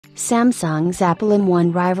Samsung's Apple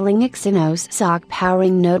M1 rivaling Exynos SoC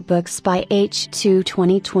powering notebooks by H2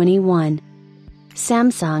 2021.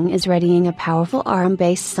 Samsung is readying a powerful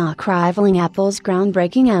ARM-based SoC rivaling Apple's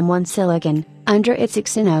groundbreaking M1 silicon, under its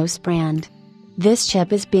Exynos brand. This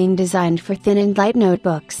chip is being designed for thin and light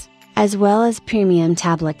notebooks, as well as premium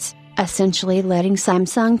tablets, essentially letting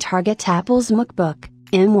Samsung target Apple's MacBook,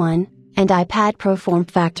 M1, and iPad Pro form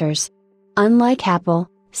factors. Unlike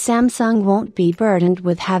Apple, Samsung won't be burdened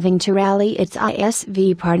with having to rally its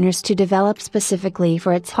ISV partners to develop specifically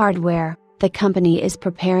for its hardware. The company is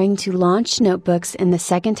preparing to launch notebooks in the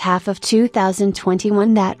second half of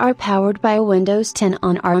 2021 that are powered by a Windows 10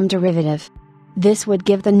 on ARM derivative. This would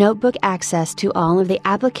give the notebook access to all of the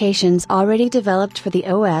applications already developed for the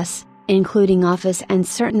OS, including Office and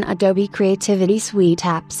certain Adobe Creativity Suite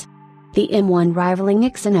apps. The M1 rivaling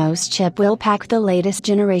Exynos chip will pack the latest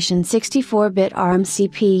generation 64-bit ARM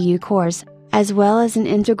CPU cores, as well as an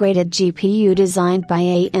integrated GPU designed by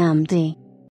AMD.